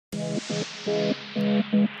Hello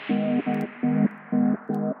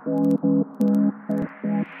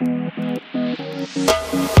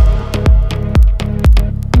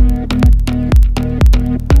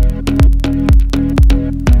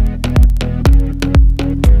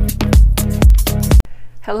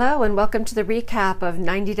and welcome to the recap of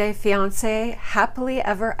 90 Day Fiance Happily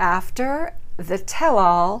Ever After, the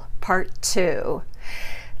Tell-All Part 2.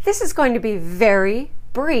 This is going to be very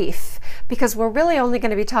brief because we're really only going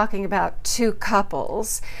to be talking about two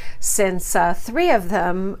couples, since three of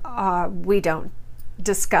them we don't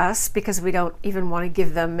discuss because we don't even want to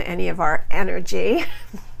give them any of our energy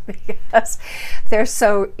because they're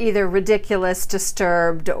so either ridiculous,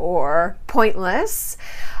 disturbed, or pointless.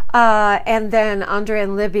 And then Andre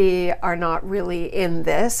and Libby are not really in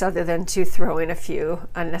this other than to throw in a few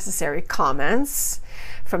unnecessary comments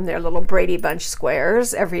from their little Brady Bunch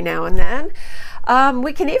squares every now and then.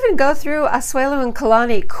 We can even go through Asuelu and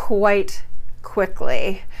Kalani quite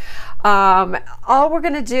quickly. All we're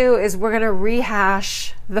going to do is we're going to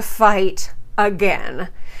rehash the fight again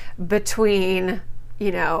between,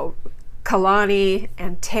 Kalani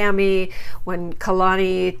and Tammy, when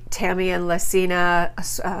Kalani, Tammy, and Lesina,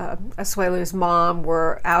 Asuelu's mom,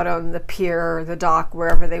 were out on the pier, the dock,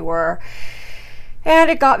 wherever they were.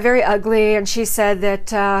 And it got very ugly, and she said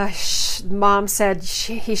that mom said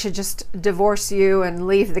he should just divorce you and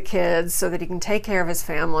leave the kids so that he can take care of his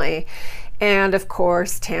family. And of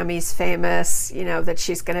course, Tammy's famous, that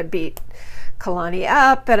she's going to beat Kalani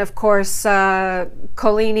up. And of course,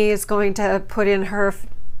 Kalani is going to put in her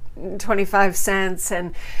 25 cents,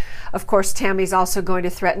 and of course Tammy's also going to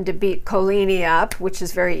threaten to beat Kalani up, which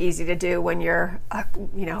is very easy to do when you're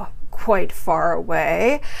quite far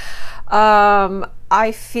away.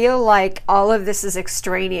 I feel like all of this is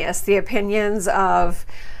extraneous. The opinions of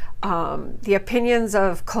Kalani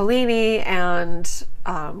and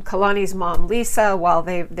Kalani's mom Lisa, while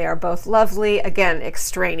they are both lovely, again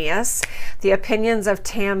extraneous. The opinions of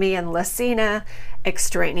Tammy and Lesina,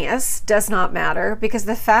 extraneous, does not matter, because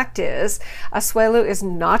the fact is Asuelu is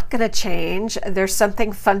not going to change. There's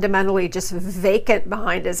something fundamentally just vacant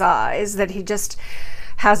behind his eyes, that he just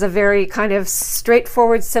has a very kind of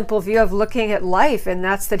straightforward, simple view of looking at life, and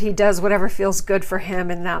that's that he does whatever feels good for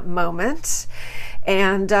him in that moment.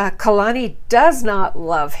 And Kalani does not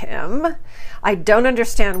love him. I don't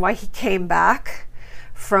understand why he came back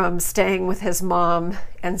from staying with his mom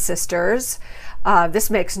and sisters.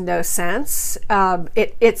 This makes no sense.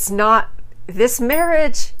 This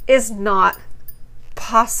marriage is not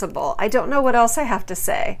possible. I don't know what else I have to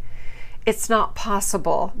say. It's not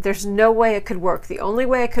possible. There's no way it could work. The only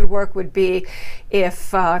way it could work would be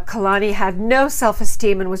if Kalani had no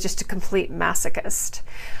self-esteem and was just a complete masochist.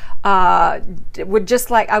 I would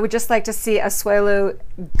just like to see Asuelu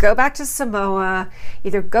go back to Samoa,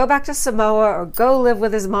 either go back to Samoa or go live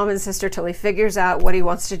with his mom and sister till he figures out what he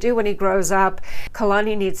wants to do when he grows up.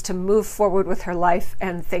 Kalani needs to move forward with her life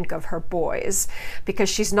and think of her boys, because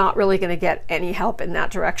she's not really going to get any help in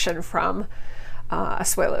that direction from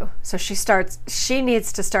Asuelu. So she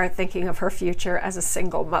needs to start thinking of her future as a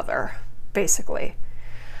single mother, basically,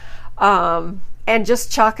 and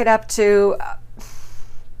just chalk it up to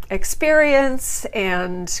experience,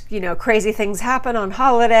 and crazy things happen on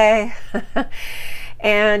holiday.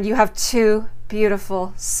 And you have two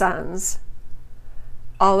beautiful sons,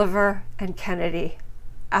 Oliver and Kennedy,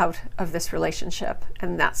 out of this relationship,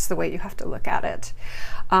 and that's the way you have to look at it.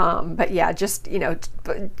 But yeah, just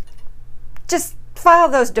file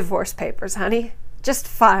those divorce papers, honey. Just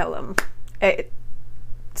file them.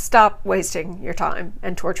 Stop wasting your time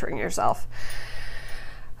and torturing yourself.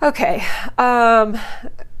 Okay.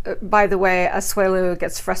 By the way, Asuelu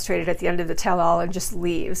gets frustrated at the end of the tell-all and just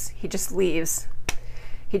leaves. He just leaves.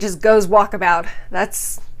 He just goes walkabout.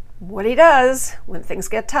 That's what he does when things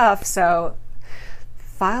get tough. So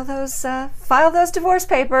file those divorce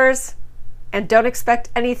papers, and don't expect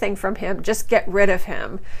anything from him. Just get rid of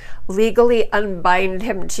him. Legally unbind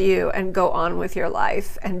him to you and go on with your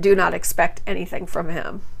life, and do not expect anything from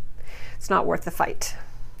him. It's not worth the fight.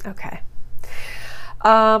 Okay.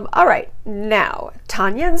 All right, now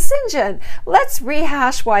Tania and Syngin. Let's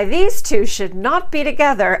rehash why these two should not be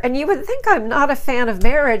together. And you would think I'm not a fan of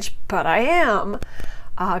marriage, but I am.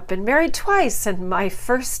 I've been married twice, and my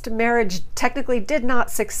first marriage technically did not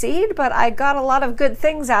succeed, but I got a lot of good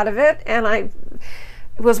things out of it, and I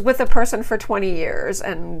was with a person for 20 years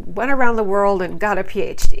and went around the world and got a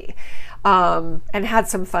PhD, and had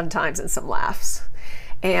some fun times and some laughs.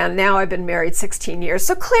 And now I've been married 16 years.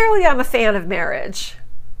 So clearly I'm a fan of marriage.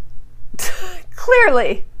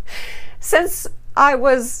 Clearly. Since I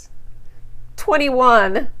was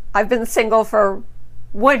 21, I've been single for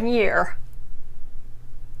 1 year.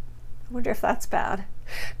 I wonder if that's bad.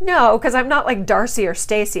 No, because I'm not like Darcy or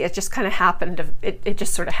Stacy. It just kind of happened. It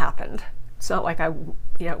just sort of happened. It's not like I,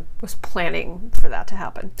 was planning for that to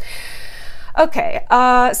happen. Okay,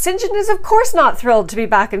 Syngin is of course not thrilled to be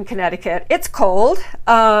back in Connecticut. It's cold.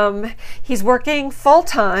 He's working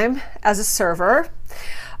full-time as a server.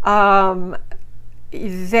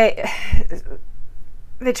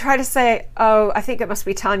 They try to say, oh, I think it must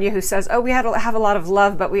be Tanya who says, oh, we have a lot of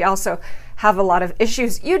love, but we also have a lot of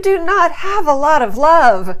issues. You do not have a lot of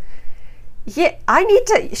love. Yeah, I need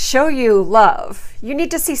to show you love. You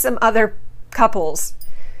need to see some other couples.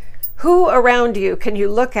 Who around you can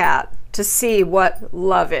you look at to see what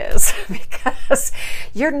love is? Because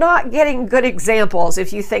you're not getting good examples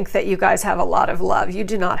if you think that you guys have a lot of love. You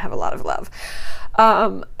do not have a lot of love.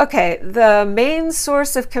 Okay, the main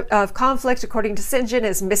source of conflict, according to Syngin,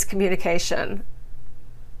 is miscommunication.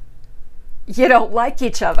 You don't like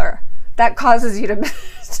each other. That causes you to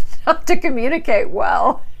not to communicate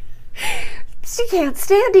well. So you can't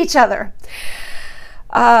stand each other.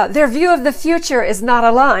 Their view of the future is not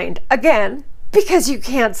aligned. Again, because you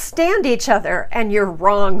can't stand each other and you're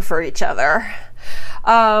wrong for each other.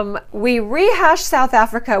 We rehash South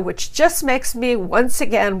Africa, which just makes me once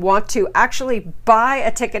again want to actually buy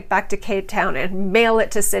a ticket back to Cape Town and mail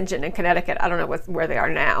it to Syngin in Connecticut. I don't know where they are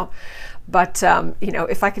now, but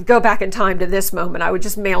if I could go back in time to this moment, I would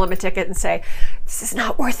just mail him a ticket and say, this is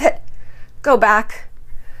not worth it. Go back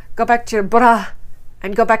to your bra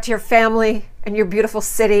and go back to your family and your beautiful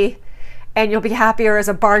city, and you'll be happier as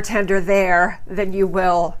a bartender there than you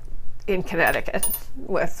will in Connecticut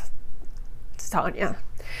with Tania.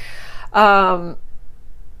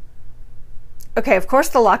 Okay, of course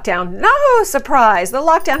the lockdown, no surprise, the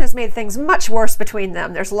lockdown has made things much worse between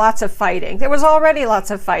them. There's lots of fighting. There was already lots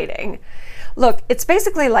of fighting. Look, it's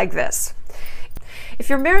basically like this. If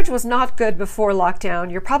your marriage was not good before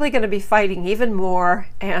lockdown, you're probably going to be fighting even more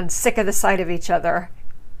and sick of the sight of each other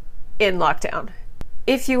in lockdown.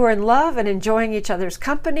 If you are in love and enjoying each other's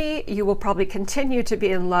company, you will probably continue to be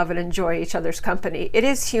in love and enjoy each other's company. It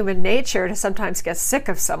is human nature to sometimes get sick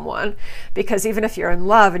of someone, because even if you're in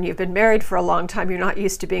love and you've been married for a long time, you're not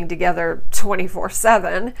used to being together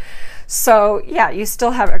 24/7. So yeah, you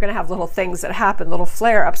still are going to have little things that happen, little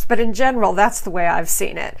flare-ups, but in general, that's the way I've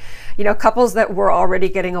seen it. Couples that were already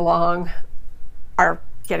getting along are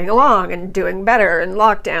getting along and doing better in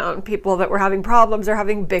lockdown. People that were having problems are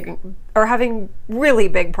having really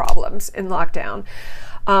big problems in lockdown.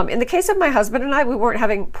 In the case of my husband and I, we weren't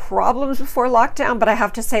having problems before lockdown, but I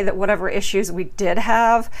have to say that whatever issues we did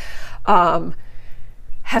have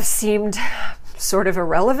seemed sort of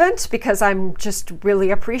irrelevant, because I'm just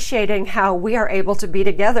really appreciating how we are able to be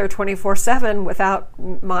together 24/7 without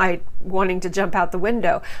my wanting to jump out the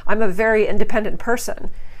window. I'm a very independent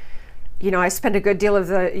person. I spend a good deal of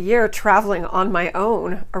the year traveling on my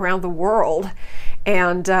own around the world,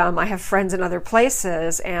 and I have friends in other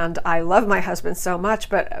places, and I love my husband so much,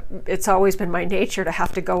 but it's always been my nature to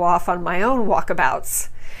have to go off on my own walkabouts,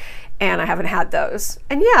 and I haven't had those.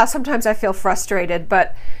 And yeah, sometimes I feel frustrated,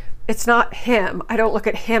 but it's not him. I don't look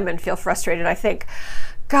at him and feel frustrated. I think,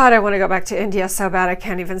 God, I want to go back to India so bad. I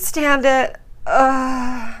can't even stand it.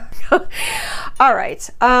 All right.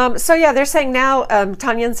 So yeah, they're saying now,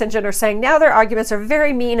 Tania and Syngin are saying now their arguments are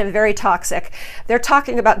very mean and very toxic. They're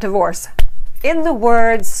talking about divorce. In the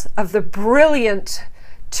words of the brilliant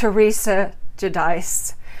Teresa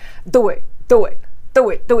Giudice, do it, do it, do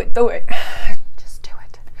it, do it, do it. Just do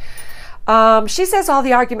it. She says all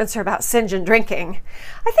the arguments are about Syngin drinking.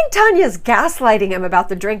 I think Tanya's gaslighting him about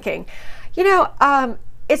the drinking.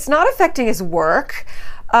 It's not affecting his work.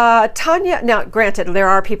 Tania, now granted, there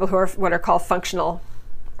are people who are what are called functional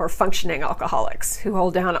or functioning alcoholics who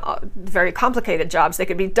hold down very complicated jobs. They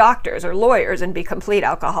could be doctors or lawyers and be complete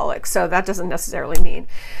alcoholics. So that doesn't necessarily mean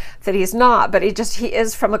that he's not, but he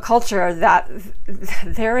is from a culture that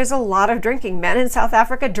there is a lot of drinking. Men in South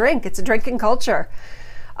Africa drink. It's a drinking culture.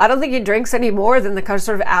 I don't think he drinks any more than the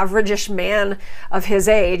sort of average-ish man of his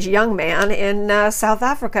age, young man in South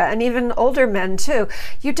Africa, and even older men too.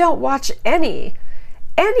 You don't watch any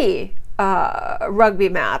rugby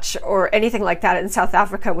match or anything like that in South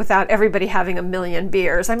Africa without everybody having a million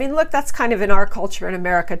beers. I mean, look, that's kind of in our culture in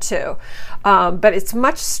America too, but it's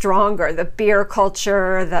much stronger. The beer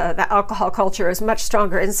culture, the alcohol culture is much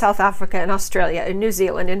stronger in South Africa, in Australia, in New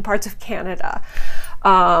Zealand, in parts of Canada,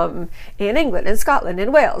 in England, in Scotland,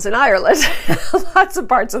 in Wales, in Ireland, lots of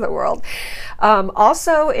parts of the world.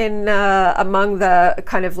 Also in among the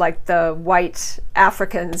kind of like the white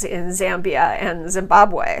Africans in Zambia and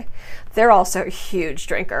Zimbabwe, they're also huge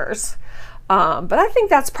drinkers. But I think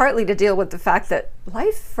that's partly to deal with the fact that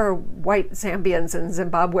life for white Zambians and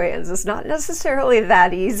Zimbabweans is not necessarily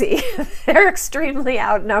that easy. They're extremely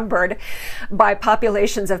outnumbered by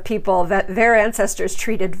populations of people that their ancestors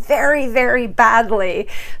treated very, very badly.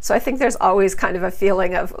 So I think there's always kind of a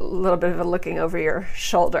feeling of a little bit of a looking over your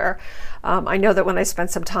shoulder. I know that when I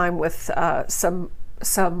spent some time with a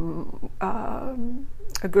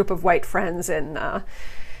group of white friends in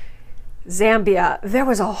Zambia, there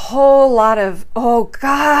was a whole lot of, oh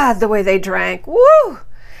God, the way they drank. Woo!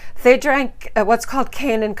 They drank what's called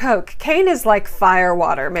cane and coke. Cane is like fire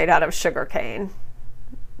water made out of sugar cane.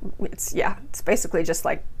 It's basically just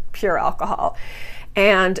like pure alcohol.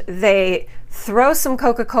 And they throw some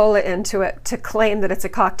Coca-Cola into it to claim that it's a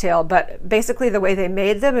cocktail, but basically the way they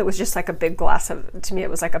made them, it was just like a big glass of, to me it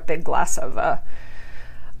was like a big glass of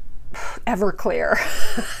Everclear.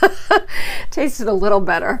 Tasted a little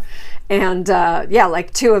better. And yeah,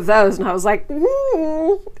 like 2 of those, and I was like,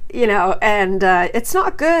 you know, and it's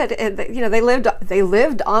not good. And, you know, they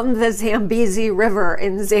lived on the Zambezi River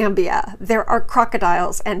in Zambia. There are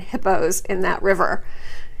crocodiles and hippos in that river.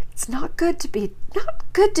 It's not good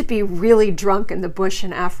to be really drunk in the bush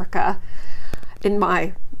in Africa, in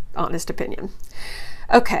my honest opinion.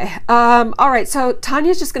 Okay, all right, so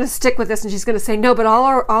Tanya's just going to stick with this, and she's going to say, no, but all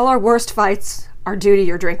our worst fights are due to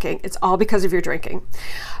your drinking. It's all because of your drinking.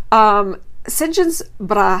 Syngin's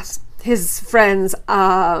bras, his friends,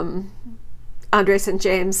 Andres and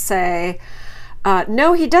James, say,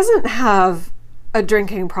 no, he doesn't have a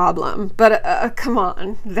drinking problem, but come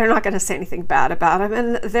on, they're not going to say anything bad about him,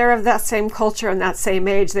 and they're of that same culture and that same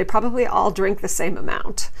age. They probably all drink the same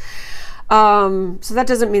amount. So that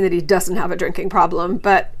doesn't mean that he doesn't have a drinking problem.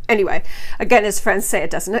 But anyway, again, his friends say it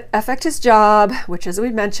doesn't affect his job, which, as we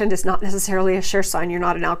mentioned, is not necessarily a sure sign you're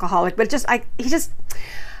not an alcoholic. But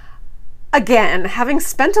again, having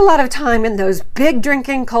spent a lot of time in those big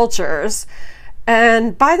drinking cultures,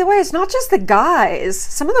 and by the way, it's not just the guys.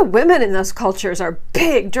 Some of the women in those cultures are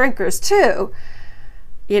big drinkers too.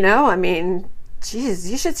 You know, I mean, geez,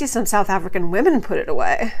 you should see some South African women put it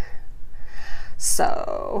away.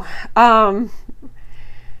 So, and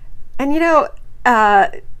you know,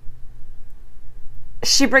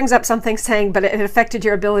 she brings up something saying, but it affected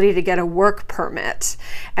your ability to get a work permit.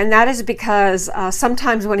 And that is because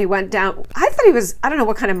sometimes when he went down, I don't know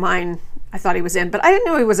what kind of mine I thought he was in, but I didn't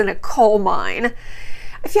know he was in a coal mine.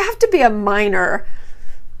 If you have to be a miner,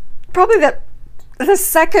 probably the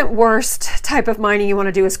second worst type of mining you want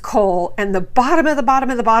to do is coal, and the bottom of the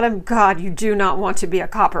bottom of the bottom, God, you do not want to be a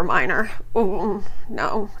copper miner. Ooh,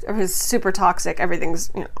 no, it was super toxic.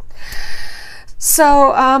 Everything's, you know.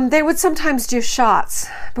 So they would sometimes do shots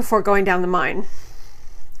before going down the mine.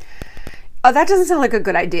 Oh, that doesn't sound like a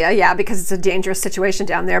good idea, yeah, because it's a dangerous situation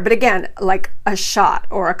down there. But again, like a shot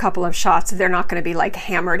or a couple of shots, they're not going to be like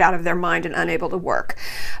hammered out of their mind and unable to work.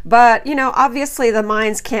 But, you know, obviously the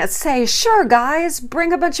mines can't say, sure, guys,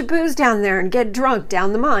 bring a bunch of booze down there and get drunk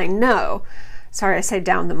down the mine. No. Sorry, I say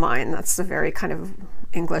down the mine. That's a very kind of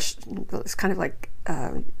English, it's kind of like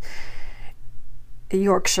a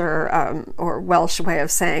Yorkshire or Welsh way of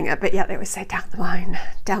saying it. But yeah, they always say down the mine,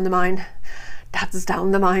 down the mine. That's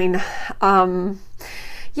down the mine.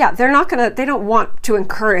 Yeah, they don't want to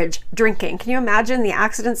encourage drinking. Can you imagine the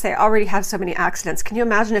accidents? They already have so many accidents. Can you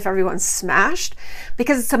imagine if everyone's smashed?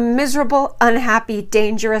 Because it's a miserable, unhappy,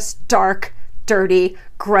 dangerous, dark, dirty,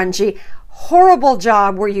 grungy, horrible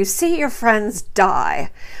job where you see your friends die.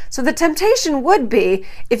 So the temptation would be,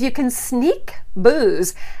 if you can sneak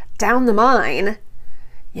booze down the mine,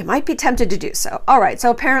 you might be tempted to do so. All right, so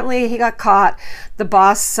apparently he got caught. The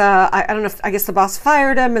boss, I don't know if, I guess the boss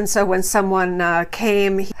fired him, and so when someone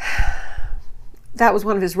came, that was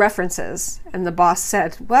one of his references, and the boss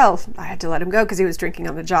said, well, I had to let him go because he was drinking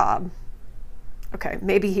on the job. Okay,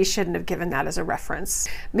 maybe he shouldn't have given that as a reference.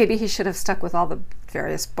 Maybe he should have stuck with all the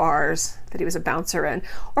various bars that he was a bouncer in,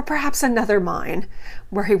 or perhaps another mine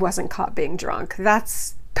where he wasn't caught being drunk.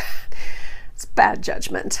 That's bad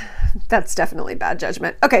judgment. That's definitely bad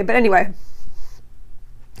judgment. Okay, but anyway,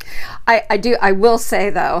 I will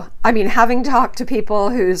say though, I mean, having talked to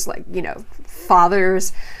people whose, like, you know,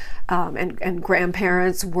 fathers and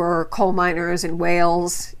grandparents were coal miners in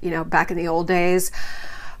Wales, you know, back in the old days,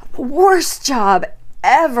 worst job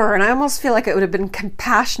ever. And I almost feel like it would have been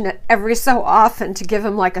compassionate every so often to give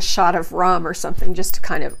him like a shot of rum or something, just to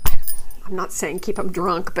kind of, I'm not saying keep him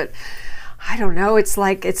drunk, but I don't know, it's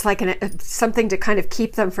like something to kind of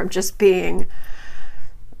keep them from just being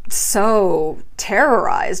so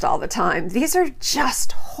terrorized all the time. These are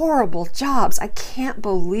just horrible jobs. I can't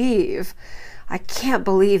believe I can't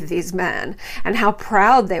believe these men, and how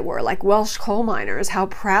proud they were, like Welsh coal miners, how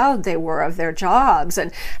proud they were of their jobs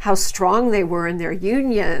and how strong they were in their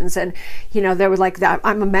unions. And, you know, they were like that.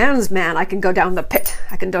 I'm a man's man. I can go down the pit.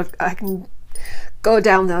 I can go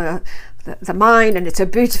down the mine, and it's a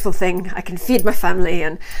beautiful thing. I can feed my family.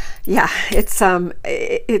 And yeah,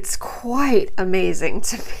 it's quite amazing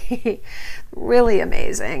to me. Really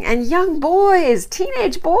amazing. And young boys,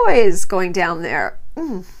 teenage boys going down there.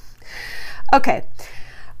 Okay.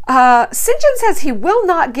 Syngin says he will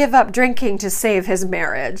not give up drinking to save his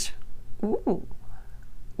marriage. Ooh.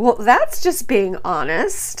 Well, that's just being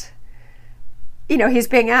honest. You know, he's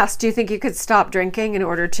being asked, do you think you could stop drinking in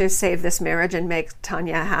order to save this marriage and make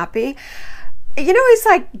Tania happy? You know, he's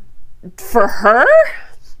like, for her?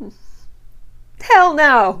 Hell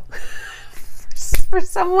no. For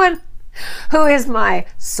someone who is my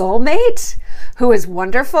soulmate, who is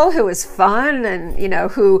wonderful, who is fun, and, you know,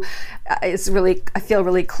 who is really, I feel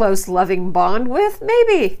really close, loving bond with,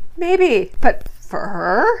 maybe. But for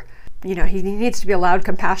her, you know, he needs to be allowed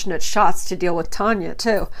compassionate shots to deal with Tania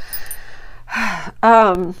too.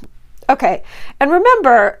 Okay. And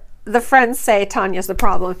remember, the friends say Tanya's the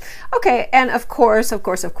problem. Okay. And of course,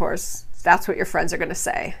 that's what your friends are going to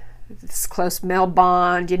say. This close male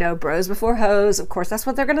bond, you know, bros before hoes. Of course, that's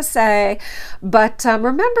what they're going to say. But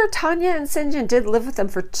remember, Tania and Syngin did live with them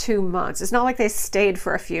for 2 months. It's not like they stayed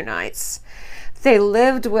for a few nights. They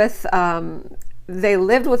lived with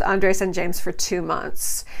Andres and James for 2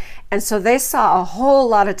 months. And so they saw a whole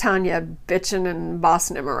lot of Tania bitching and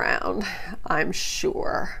bossing him around, I'm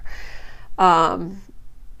sure.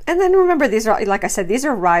 And then remember, these are, like I said, these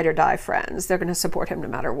are ride or die friends. They're going to support him no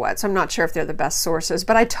matter what. So I'm not sure if they're the best sources,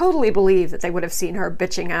 but I totally believe that they would have seen her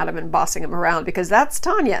bitching at him and bossing him around, because that's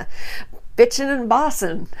Tania. Bitching and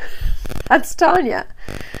bossing. That's Tania.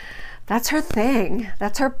 That's her thing.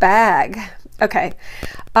 That's her bag. Okay.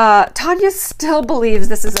 Tania still believes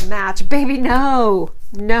this is a match. Baby, no.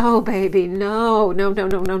 No, baby, no.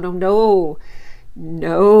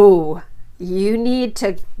 No. You need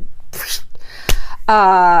to...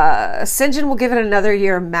 Syngin will give it another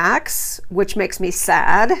year max, which makes me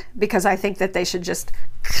sad, because I think that they should just...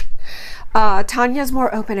 Tanya's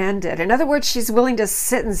more open-ended. In other words, she's willing to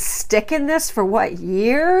sit and stick in this for what,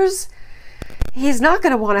 years? He's not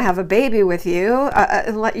going to want to have a baby with you.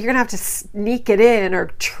 You're going to have to sneak it in or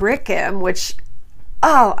trick him, which,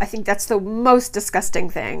 oh, I think that's the most disgusting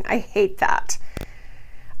thing. I hate that.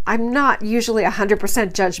 I'm not usually 100%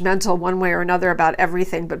 judgmental one way or another about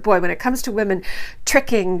everything, but boy, when it comes to women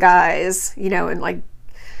tricking guys, you know, and like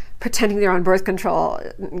pretending they're on birth control,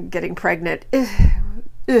 getting pregnant,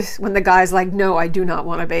 when the guy's like, no, I do not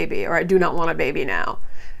want a baby, or I do not want a baby now,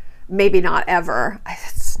 maybe not ever,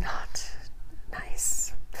 it's not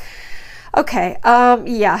nice. Okay,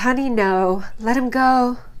 yeah, honey, no, let him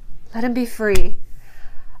go, let him be free.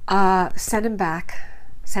 Send him back.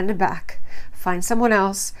 Find someone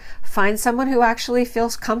else. Find someone who actually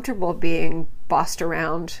feels comfortable being bossed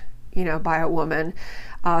around, you know, by a woman,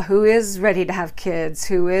 who is ready to have kids,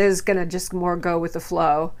 who is going to just more go with the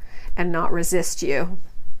flow and not resist you.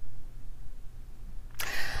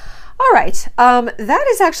 All right. That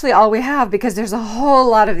is actually all we have, because there's a whole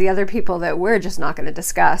lot of the other people that we're just not going to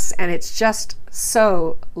discuss. And it's just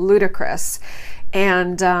so ludicrous.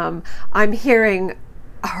 And I'm hearing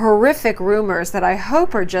horrific rumors that I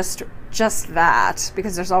hope are just that,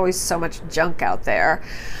 because there's always so much junk out there,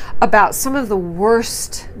 about some of the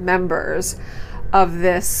worst members of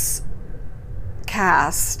this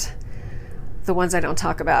cast, the ones I don't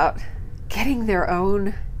talk about, getting their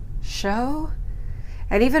own show.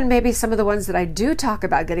 And even maybe some of the ones that I do talk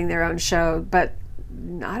about getting their own show, but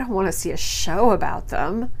I don't want to see a show about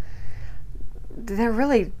them. They're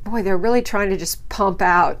really trying to just pump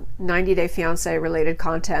out 90 Day Fiance related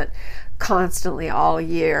content constantly all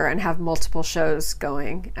year and have multiple shows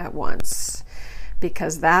going at once,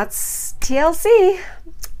 because that's TLC.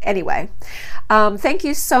 Anyway, thank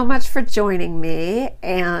you so much for joining me,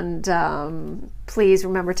 and please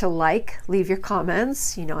remember to leave your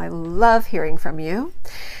comments. You know, I love hearing from you.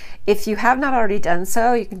 If you have not already done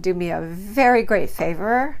so, you can do me a very great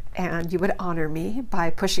favor, and you would honor me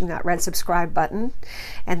by pushing that red subscribe button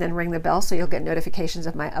and then ring the bell so you'll get notifications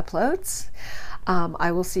of my uploads.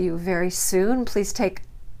 I will see you very soon. Please take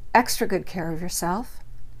extra good care of yourself.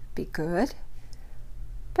 Be good,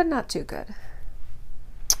 but not too good.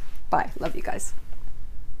 Bye. Love you guys.